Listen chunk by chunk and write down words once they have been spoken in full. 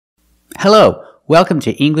Hello, welcome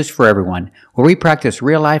to English for Everyone, where we practice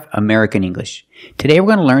real-life American English. Today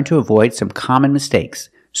we're going to learn to avoid some common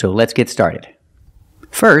mistakes, so let's get started.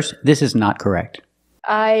 First, this is not correct.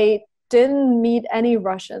 I didn't meet any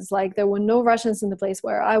Russians, like there were no Russians in the place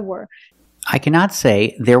where I were. I cannot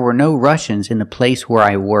say there were no Russians in the place where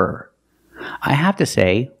I were. I have to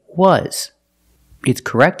say was. It's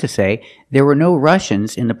correct to say there were no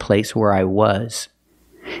Russians in the place where I was.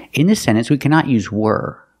 In this sentence, we cannot use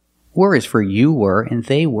were. Were is for you were and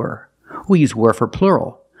they were. We use were for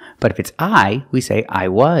plural. But if it's I, we say I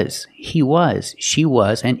was, he was, she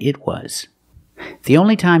was, and it was. The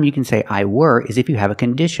only time you can say I were is if you have a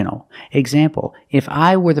conditional. Example, if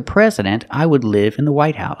I were the president, I would live in the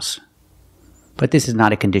White House. But this is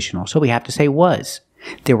not a conditional, so we have to say was.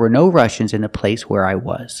 There were no Russians in the place where I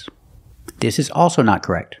was. This is also not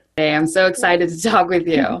correct. Hey, I'm so excited to talk with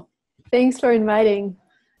you. Thanks for inviting.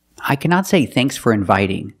 I cannot say thanks for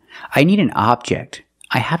inviting. I need an object.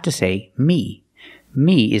 I have to say me.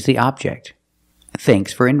 Me is the object.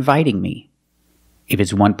 Thanks for inviting me. If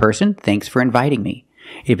it's one person, thanks for inviting me.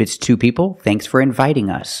 If it's two people, thanks for inviting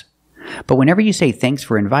us. But whenever you say thanks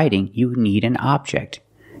for inviting, you need an object.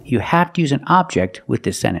 You have to use an object with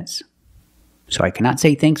this sentence. So I cannot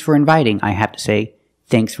say thanks for inviting. I have to say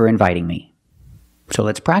thanks for inviting me. So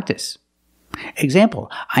let's practice.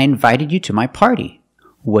 Example, I invited you to my party.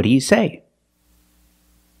 What do you say?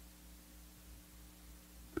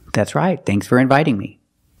 That's right. Thanks for inviting me.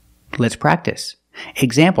 Let's practice.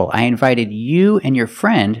 Example, I invited you and your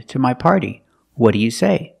friend to my party. What do you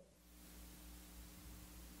say?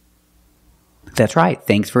 That's right.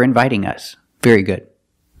 Thanks for inviting us. Very good.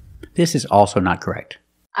 This is also not correct.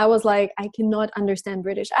 I was like, I cannot understand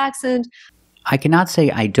British accent. I cannot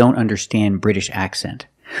say I don't understand British accent.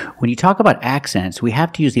 When you talk about accents, we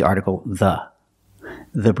have to use the article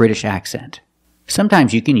the British accent.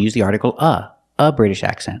 Sometimes you can use the article a British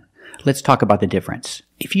accent. Let's talk about the difference.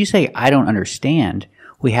 If you say I don't understand,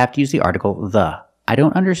 we have to use the article the. I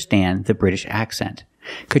don't understand the British accent.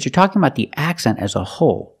 Because you're talking about the accent as a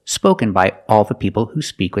whole, spoken by all the people who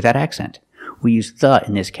speak with that accent. We use the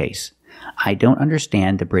in this case. I don't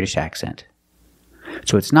understand the British accent.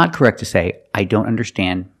 So it's not correct to say I don't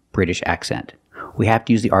understand British accent. We have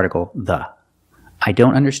to use the article the. I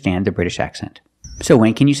don't understand the British accent. So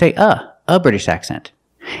when can you say a British accent?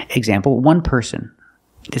 Example, one person.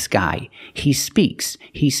 This guy, he speaks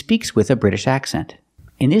with a British accent.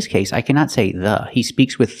 In this case, I cannot say he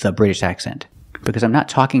speaks with the British accent because I'm not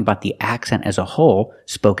talking about the accent as a whole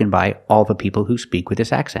spoken by all the people who speak with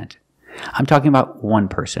this accent. I'm talking about one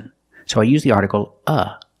person. So I use the article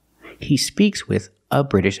a. He speaks with a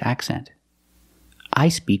British accent. I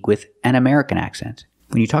speak with an American accent.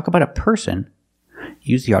 When you talk about a person,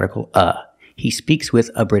 use the article a. He speaks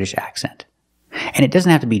with a British accent. And it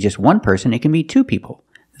doesn't have to be just one person, it can be two people.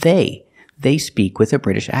 They speak with a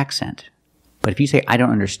British accent. But if you say I don't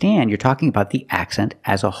understand, you're talking about the accent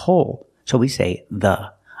as a whole. So we say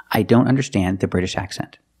I don't understand the British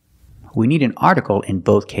accent. We need an article in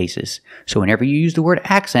both cases. So whenever you use the word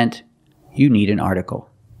accent, you need an article.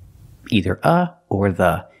 Either a or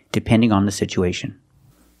the, depending on the situation.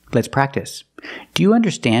 Let's practice. Do you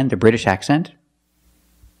understand the British accent?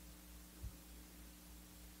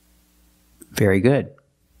 Very good.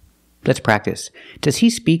 Let's practice. Does he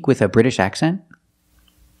speak with a British accent?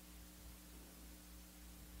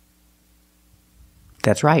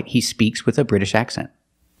 That's right. He speaks with a British accent.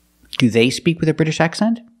 Do they speak with a British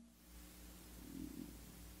accent?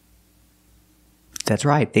 That's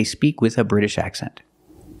right. They speak with a British accent.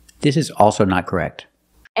 This is also not correct.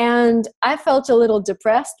 And I felt a little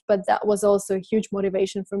depressed, but that was also a huge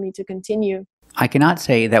motivation for me to continue. I cannot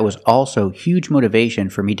say that was also huge motivation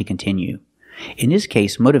for me to continue. In this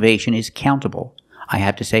case, motivation is countable. I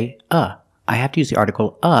have to say I have to use the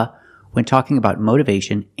article when talking about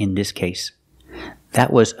motivation in this case.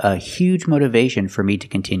 That was a huge motivation for me to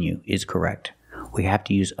continue is correct. We have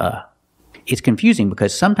to use a. It's confusing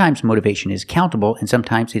because sometimes motivation is countable and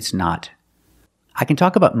sometimes it's not. I can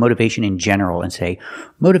talk about motivation in general and say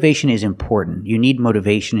motivation is important. You need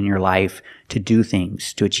motivation in your life to do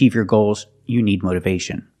things, to achieve your goals. You need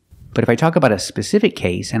motivation. But if I talk about a specific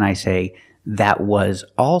case and I say that was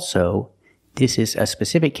also, this is a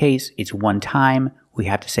specific case, it's one time, we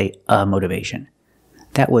have to say a motivation.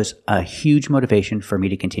 That was a huge motivation for me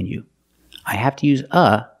to continue. I have to use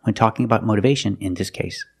a when talking about motivation in this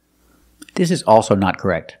case. This is also not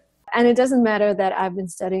correct. And it doesn't matter that I've been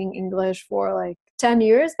studying English for like 10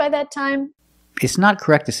 years by that time. It's not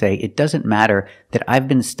correct to say it doesn't matter that I've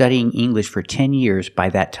been studying English for 10 years by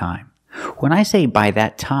that time. When I say by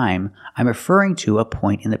that time, I'm referring to a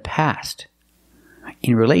point in the past.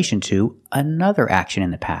 in relation to another action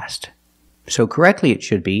in the past. So correctly it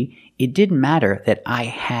should be, it didn't matter that I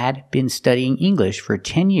had been studying English for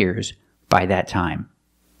 10 years by that time.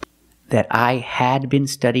 That I had been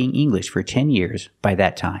studying English for 10 years by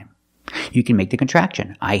that time. You can make the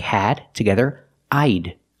contraction. I had, together,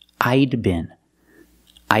 I'd been.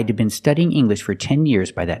 I'd been studying English for 10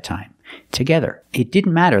 years by that time. Together, it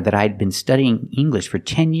didn't matter that I'd been studying English for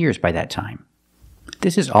 10 years by that time.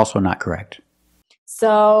 This is also not correct.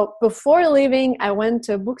 So before leaving, I went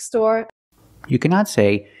to a bookstore. You cannot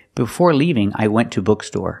say, before leaving, I went to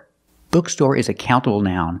bookstore. Bookstore is a countable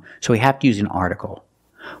noun, so we have to use an article.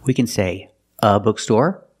 We can say, a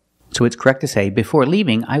bookstore. So it's correct to say, before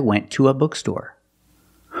leaving, I went to a bookstore.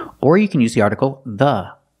 Or you can use the article,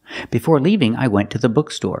 the. Before leaving, I went to the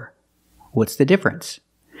bookstore. What's the difference?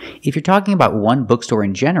 If you're talking about one bookstore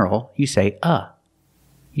in general, you say, a.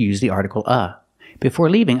 You use the article, a. Before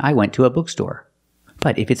leaving, I went to a bookstore.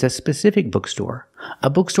 But if it's a specific bookstore, a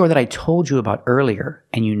bookstore that I told you about earlier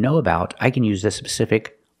and you know about, I can use the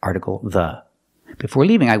specific article, the. Before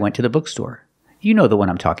leaving, I went to the bookstore. You know the one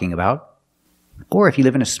I'm talking about. Or if you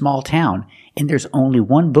live in a small town and there's only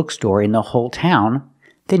one bookstore in the whole town,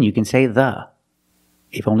 then you can say the.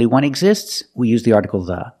 If only one exists, we use the article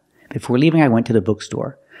the. Before leaving, I went to the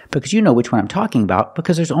bookstore. Because you know which one I'm talking about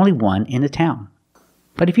because there's only one in the town.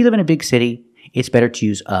 But if you live in a big city, it's better to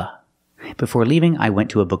use a. Before leaving, I went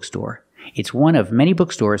to a bookstore. It's one of many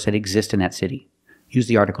bookstores that exist in that city. Use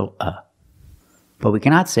the article a. But we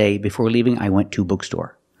cannot say, before leaving, I went to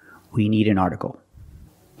bookstore. We need an article.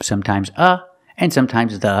 Sometimes a, and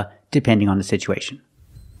sometimes the, depending on the situation.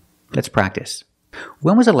 Let's practice.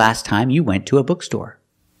 When was the last time you went to a bookstore?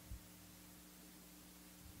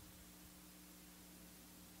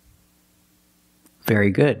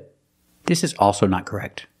 Very good. This is also not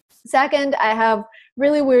correct. Second, I have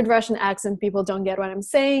really weird Russian accent. People don't get what I'm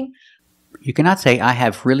saying. You cannot say, I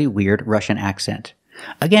have really weird Russian accent.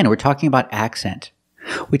 Again, we're talking about accent.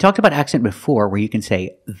 We talked about accent before where you can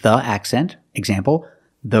say the accent, example,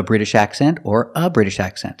 the British accent or a British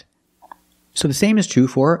accent. So the same is true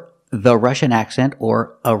for the Russian accent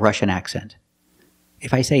or a Russian accent.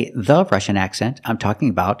 If I say the Russian accent, I'm talking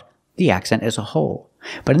about the accent as a whole.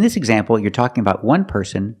 But in this example, you're talking about one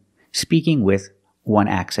person speaking with one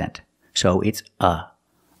accent. So it's a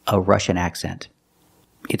Russian accent.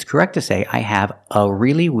 It's correct to say I have a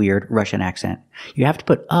really weird Russian accent. You have to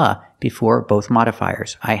put a before both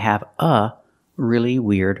modifiers. I have a really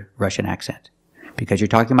weird Russian accent. Because you're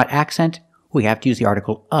talking about accent, we have to use the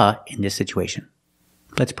article a in this situation.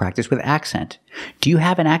 Let's practice with accent. Do you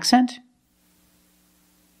have an accent?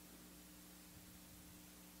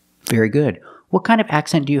 Very good. What kind of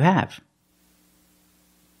accent do you have?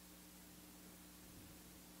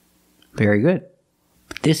 Very good.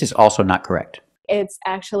 This is also not correct. It's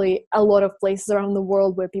actually a lot of places around the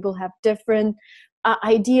world where people have different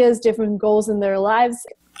ideas, different goals in their lives.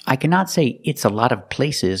 I cannot say it's a lot of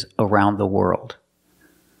places around the world.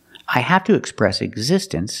 I have to express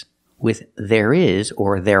existence with there is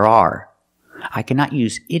or there are. I cannot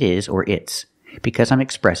use it is or its because I'm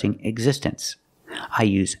expressing existence. I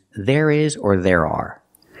use there is or there are.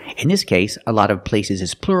 In this case, a lot of places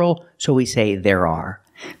is plural, so we say there are.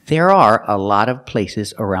 There are a lot of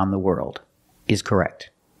places around the world is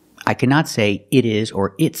correct. I cannot say it is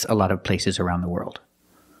or it's a lot of places around the world.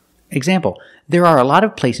 Example, there are a lot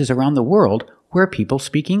of places around the world where people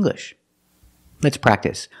speak English. Let's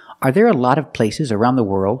practice. Are there a lot of places around the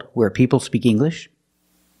world where people speak English?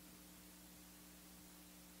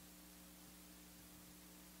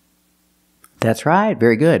 That's right.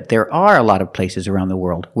 Very good. There are a lot of places around the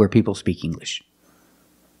world where people speak English.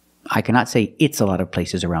 I cannot say it's a lot of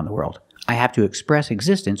places around the world. I have to express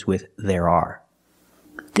existence with there are.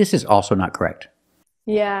 This is also not correct.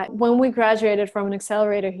 Yeah, when we graduated from an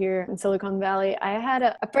accelerator here in Silicon Valley, I had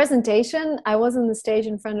a presentation. I was on the stage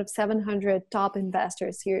in front of 700 top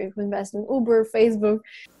investors here who invest in Uber, Facebook.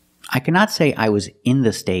 I cannot say I was in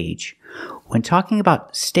the stage. When talking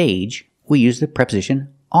about stage, we use the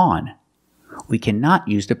preposition on. We cannot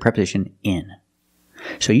use the preposition in.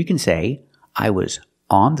 So you can say, I was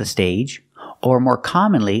on the stage, or more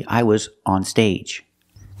commonly, I was on stage.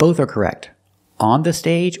 Both are correct. On the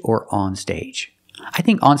stage or on stage. I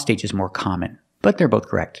think on stage is more common, but they're both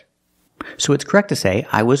correct. So it's correct to say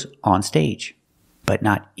I was on stage, but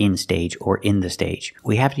not in stage or in the stage.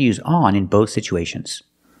 We have to use on in both situations.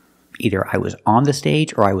 Either I was on the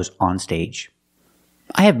stage or I was on stage.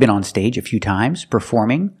 I have been on stage a few times,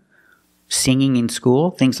 performing, singing in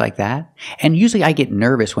school, things like that. And usually I get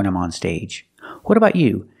nervous when I'm on stage. What about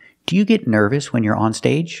you? Do you get nervous when you're on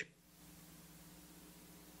stage?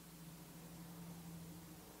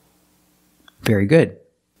 Very good.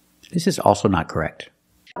 This is also not correct.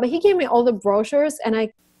 But he gave me all the brochures and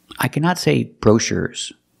I cannot say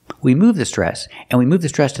brochures. We move the stress, and we move the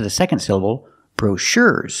stress to the second syllable,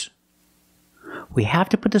 brochures. We have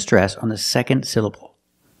to put the stress on the second syllable.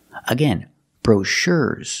 Again,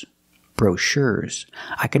 brochures, brochures.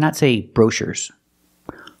 I cannot say brochures.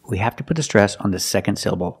 We have to put the stress on the second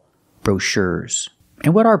syllable, brochures.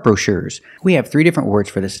 And what are brochures? We have 3 different words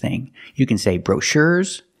for this thing. You can say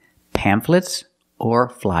brochures, pamphlets, or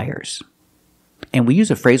flyers. And we use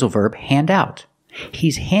a phrasal verb, hand out.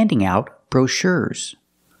 He's handing out brochures.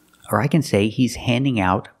 Or I can say he's handing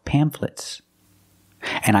out pamphlets.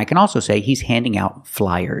 And I can also say he's handing out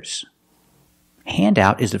flyers. Hand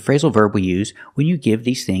out is the phrasal verb we use when you give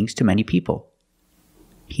these things to many people.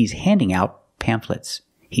 He's handing out pamphlets.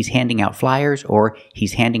 He's handing out flyers, or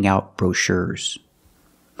he's handing out brochures.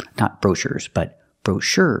 Not brochures, but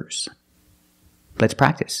brochures. Let's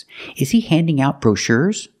practice. Is he handing out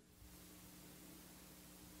brochures?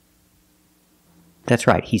 That's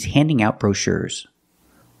right, he's handing out brochures.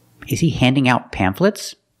 Is he handing out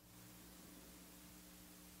pamphlets?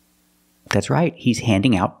 That's right, he's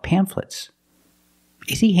handing out pamphlets.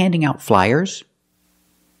 Is he handing out flyers?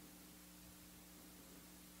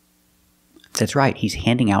 That's right, he's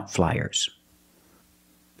handing out flyers.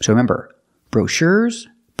 So remember, brochures,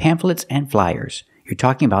 pamphlets, and flyers. You're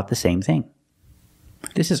talking about the same thing.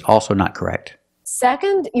 This is also not correct.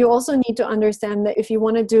 second, you also need to understand that if you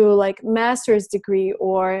want to do like master's degree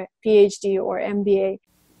or PhD or MBA.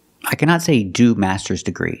 I cannot say do master's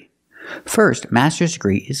degree. First, master's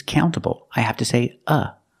degree is countable. I have to say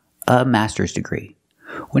a master's degree.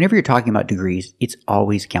 Whenever you're talking about degrees, it's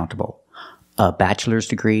always countable. A bachelor's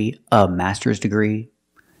degree, a master's degree.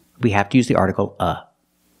 We have to use the article a.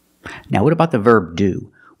 Now, what about the verb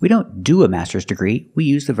do? We don't do a master's degree. We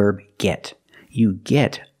use the verb get. You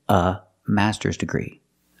get a master's degree.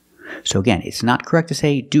 So again, it's not correct to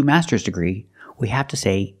say do master's degree. We have to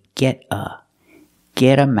say get a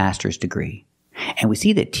master's degree. And we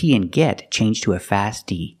see that T in get changed to a fast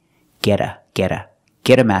D. Get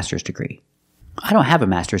a master's degree. I don't have a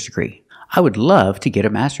master's degree. I would love to get a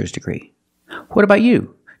master's degree. What about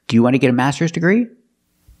you? Do you want to get a master's degree?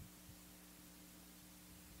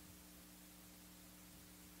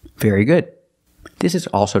 Very good. This is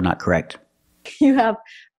also not correct. You have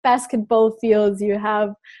basketball fields, you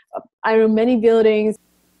have, many buildings.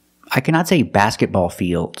 I cannot say basketball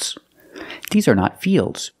fields. These are not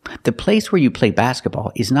fields. The place where you play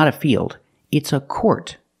basketball is not a field. It's a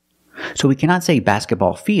court. So we cannot say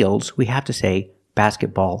basketball fields. We have to say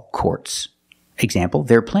basketball courts. Example,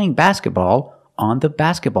 they're playing basketball on the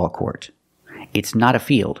basketball court. It's not a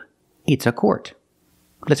field. It's a court.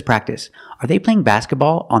 Let's practice. Are they playing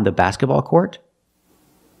basketball on the basketball court?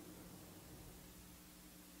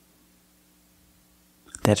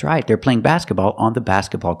 That's right. They're playing basketball on the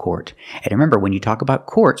basketball court. And remember, when you talk about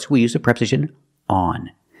courts, we use the preposition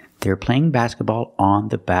on. They're playing basketball on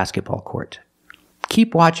the basketball court.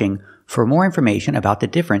 Keep watching for more information about the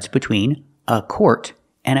difference between a court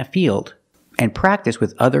and a field, and practice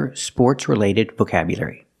with other sports-related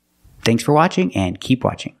vocabulary. Thanks for watching, and keep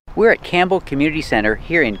watching. We're at Campbell Community Center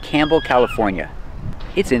here in Campbell, California.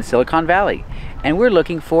 It's in Silicon Valley, and we're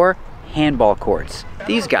looking for handball courts.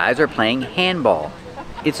 These guys are playing handball.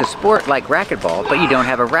 It's a sport like racquetball, but you don't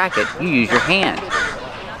have a racket, you use your hand.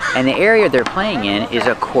 And the area they're playing in is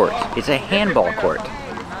a court. It's a handball court.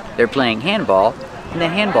 They're playing handball in the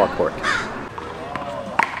handball court.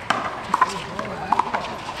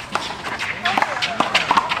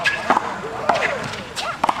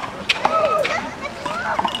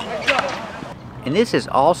 And this is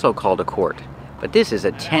also called a court, but this is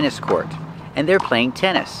a tennis court, and they're playing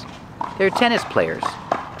tennis. They're tennis players.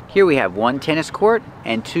 Here we have one tennis court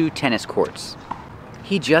and two tennis courts.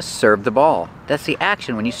 He just served the ball. That's the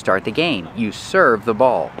action when you start the game. You serve the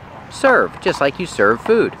ball. Serve, just like you serve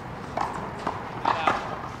food.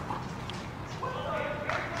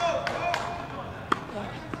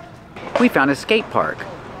 We found a skate park.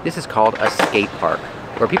 This is called a skate park,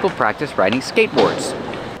 where people practice riding skateboards.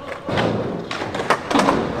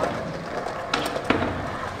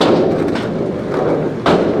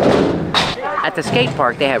 At the skate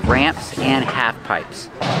park, they have ramps and half pipes.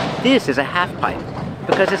 This is a half pipe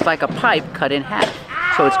because it's like a pipe cut in half,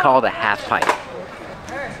 so it's called a half pipe.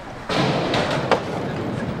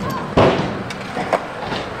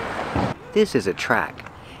 This is a track,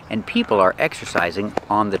 and people are exercising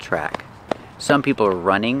on the track. Some people are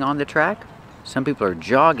running on the track, some people are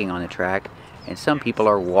jogging on the track, and some people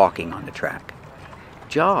are walking on the track.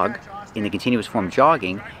 Jog, in the continuous form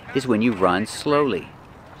jogging, is when you run slowly.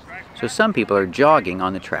 So some people are jogging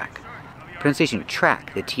on the track. Pronunciation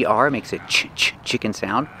track. The TR makes a chicken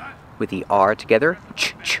sound with the R together.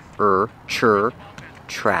 Chur,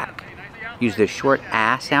 track. Use the short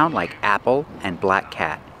A sound like apple and black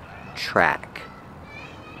cat. Track.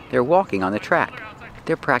 They're walking on the track.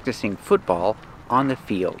 They're practicing football on the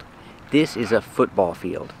field. This is a football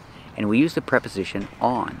field, and we use the preposition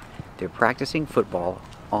on. They're practicing football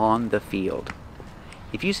on the field.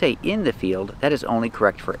 If you say in the field, that is only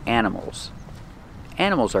correct for animals.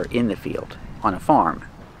 Animals are in the field, on a farm.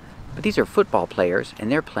 But these are football players,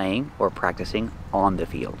 and they're playing or practicing on the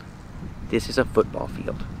field. This is a football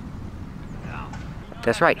field.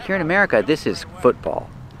 That's right, here in America, this is football,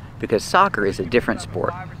 because soccer is a different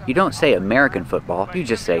sport. You don't say American football, you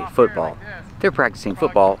just say football. They're practicing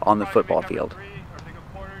football on the football field.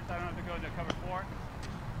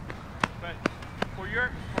 For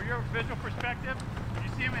your visual perspective, you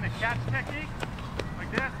see them in a catch technique,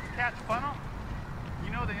 like this, catch funnel,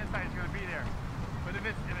 you know the inside is going to be there. But if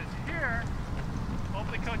it's here,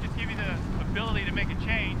 hopefully coaches give you the ability to make a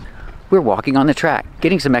change. We're walking on the track,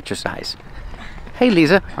 getting some exercise. Hey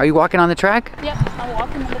Lisa, are you walking on the track? Yep, I'm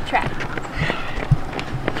walking on the track.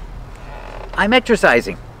 I'm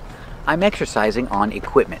exercising. I'm exercising on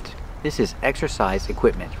equipment. This is exercise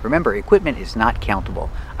equipment. Remember, equipment is not countable.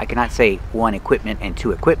 I cannot say one equipment and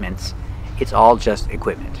two equipments. It's all just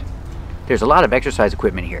equipment. There's a lot of exercise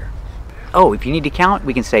equipment here. Oh, if you need to count,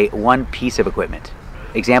 we can say one piece of equipment.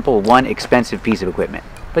 Example, one expensive piece of equipment.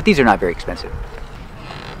 But these are not very expensive.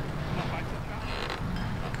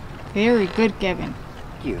 Very good, Kevin.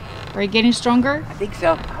 Thank you. Are you getting stronger? I think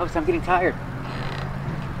so. I'm getting tired.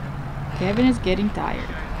 Kevin is getting tired.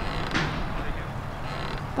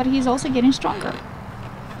 But he's also getting stronger.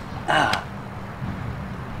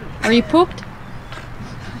 Are you pooped?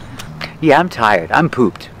 Yeah, I'm tired. I'm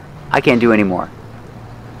pooped. I can't do any more.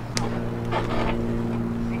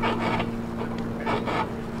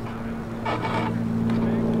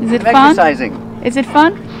 Is it I'm fun? exercising. Is it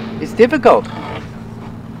fun? It's difficult.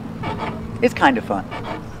 It's kind of fun.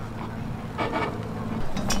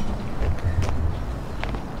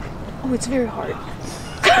 Oh, it's very hard.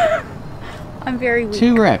 I'm very weak.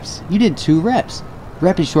 2 reps. You did 2 reps.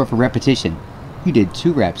 Rep is short for repetition. You did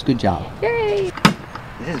 2 reps. Good job. Yay!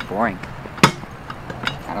 This is boring.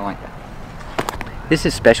 I don't like that. This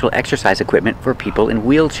is special exercise equipment for people in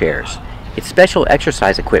wheelchairs. It's special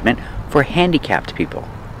exercise equipment for handicapped people.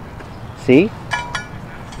 See?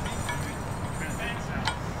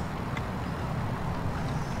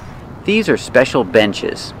 These are special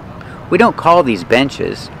benches. We don't call these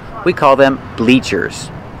benches, we call them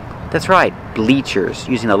bleachers. That's right, bleachers,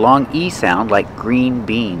 using the long E sound like green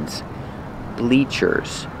beans.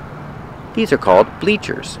 Bleachers. These are called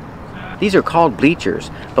bleachers. These are called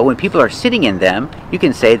bleachers, but when people are sitting in them, you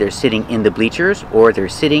can say they're sitting in the bleachers or they're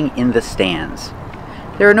sitting in the stands.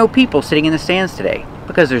 There are no people sitting in the stands today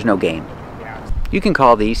because there's no game. You can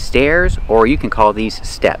call these stairs or you can call these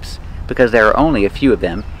steps. Because there are only a few of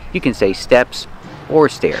them, you can say steps or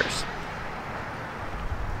stairs.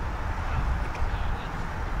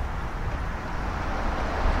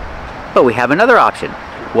 But we have another option.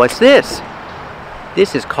 What's this?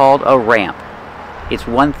 This is called a ramp. It's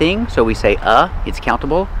one thing, so we say it's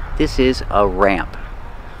countable. This is a ramp.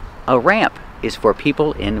 A ramp is for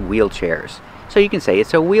people in wheelchairs. So you can say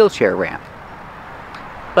it's a wheelchair ramp.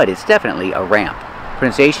 But it's definitely a ramp.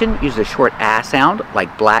 Pronunciation uses a short A sound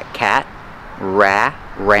like black cat,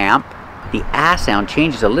 ramp. The A sound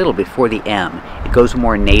changes a little before the M. It goes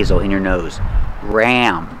more nasal in your nose.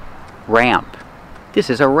 Ramp. This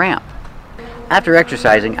is a ramp. After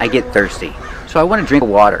exercising, I get thirsty, so I want to drink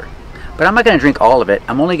water. But I'm not going to drink all of it.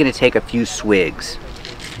 I'm only going to take a few swigs.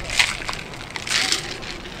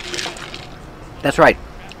 That's right.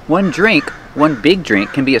 One big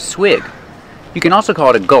drink can be a swig. You can also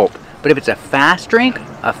call it a gulp, but if it's a fast drink,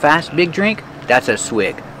 a fast big drink, that's a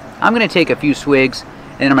swig. I'm going to take a few swigs,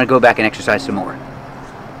 and then I'm going to go back and exercise some more.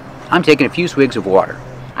 I'm taking a few swigs of water.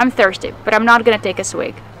 I'm thirsty, but I'm not gonna take a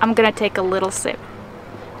swig. I'm gonna take a little sip.